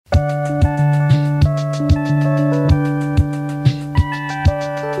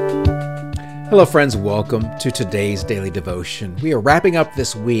Hello friends, welcome to today's daily devotion. We are wrapping up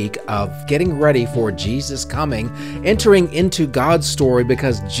this week of getting ready for Jesus coming, entering into God's story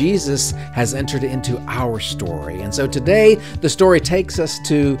because Jesus has entered into our story. And so today the story takes us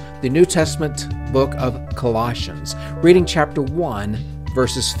to the New Testament book of Colossians, reading chapter 1,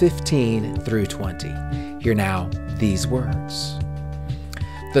 verses 15 through 20. Hear now these words.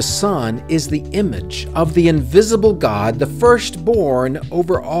 The Son is the image of the invisible God, the firstborn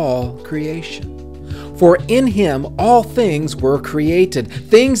over all creation. For in him all things were created,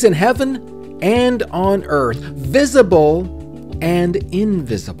 things in heaven and on earth, visible and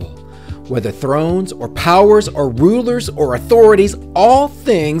invisible. Whether thrones or powers or rulers or authorities, all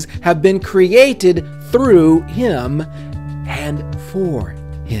things have been created through him and for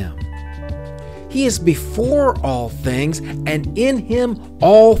him. He is before all things, and in him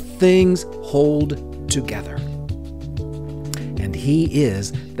all things hold together. And he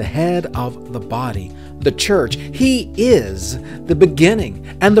is the head of the body, the church. He is the beginning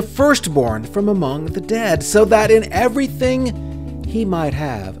and the firstborn from among the dead, so that in everything he might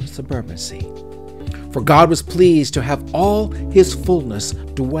have supremacy. For God was pleased to have all his fullness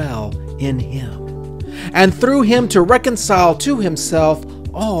dwell in him, and through him to reconcile to himself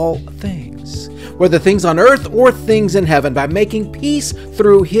all things, whether things on earth or things in heaven, by making peace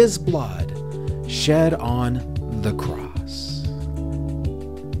through his blood shed on the cross.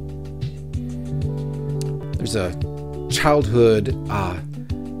 There's a childhood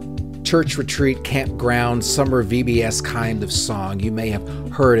church retreat, campground, summer VBS kind of song. You may have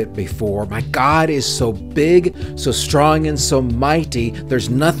heard it before. My God is so big, so strong, and so mighty, there's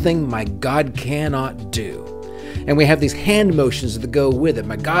nothing my God cannot do. And we have these hand motions that go with it.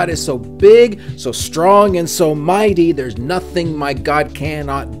 My God is so big, so strong, and so mighty, there's nothing my God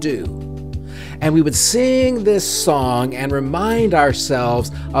cannot do. And we would sing this song and remind ourselves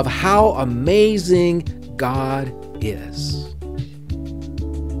of how amazing God is.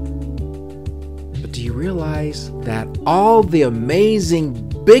 But do you realize that all the amazing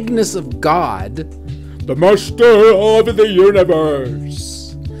bigness of God, the master of the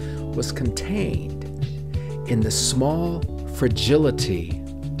universe, was contained in the small fragility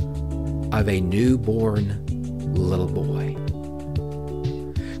of a newborn little boy?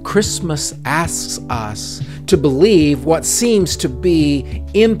 Christmas asks us to believe what seems to be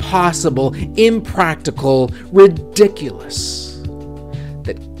impossible, impractical, ridiculous,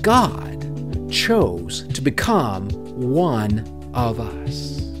 that God chose to become one of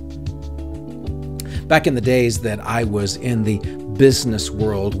us. Back in the days that I was in the business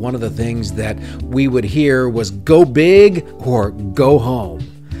world, one of the things that we would hear was go big or go home,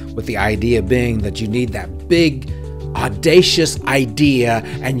 with the idea being that you need that big, audacious idea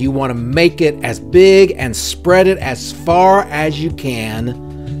and you want to make it as big and spread it as far as you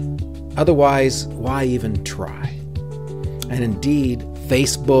can. Otherwise, why even try? And indeed,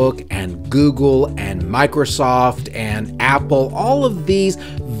 Facebook and Google and Microsoft and Apple, all of these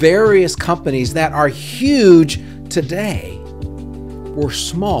various companies that are huge today, were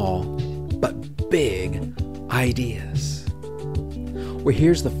small but big ideas. Well,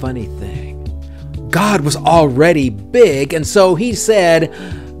 here's the funny thing. God was already big, and so he said,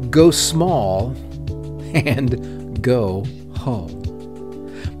 go small and go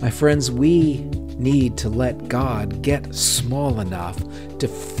home. My friends, we need to let God get small enough to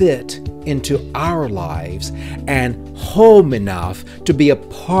fit into our lives and home enough to be a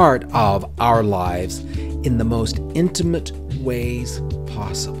part of our lives in the most intimate ways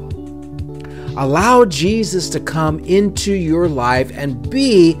possible. Allow Jesus to come into your life and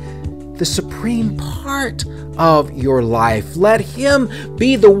be the supreme part of your life. Let him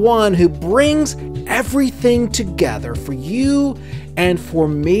be the one who brings everything together for you and for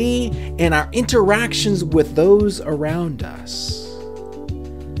me in our interactions with those around us,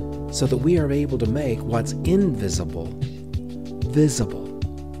 so that we are able to make what's invisible visible.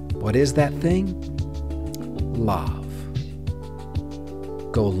 What is that thing? Love.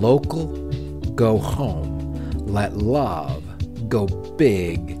 Go local, go home. Let love go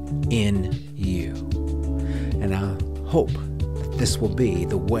big in you. And I hope that this will be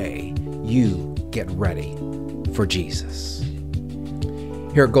the way you get ready for Jesus.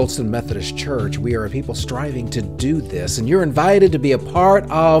 Here at Goldston Methodist Church, we are a people striving to do this, and you're invited to be a part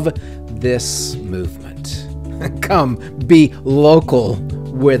of this movement. Come be local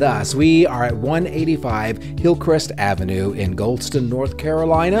with us. We are at 185 Hillcrest Avenue in Goldston, North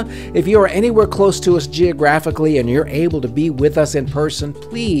Carolina. If you are anywhere close to us geographically and you're able to be with us in person,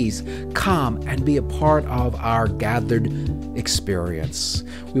 please come and be a part of our gathered experience.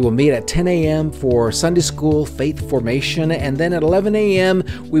 We will meet at 10 a.m. for Sunday School Faith Formation, and then at 11 a.m.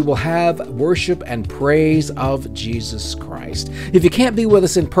 we will have worship and praise of Jesus Christ. If you can't be with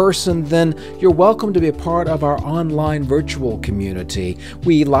us in person, then you're welcome to be a part of our online virtual community.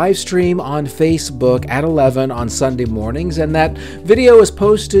 We live stream on Facebook at 11 on Sunday mornings, and that video is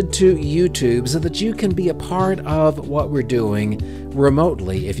posted to YouTube so that you can be a part of what we're doing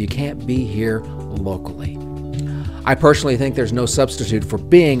remotely if you can't be here locally. I personally think there's no substitute for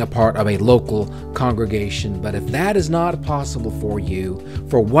being a part of a local congregation, but if that is not possible for you,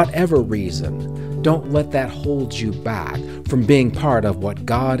 for whatever reason, don't let that hold you back from being part of what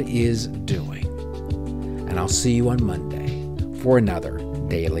God is doing. And I'll see you on Monday for another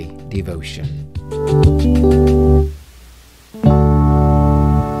daily devotion.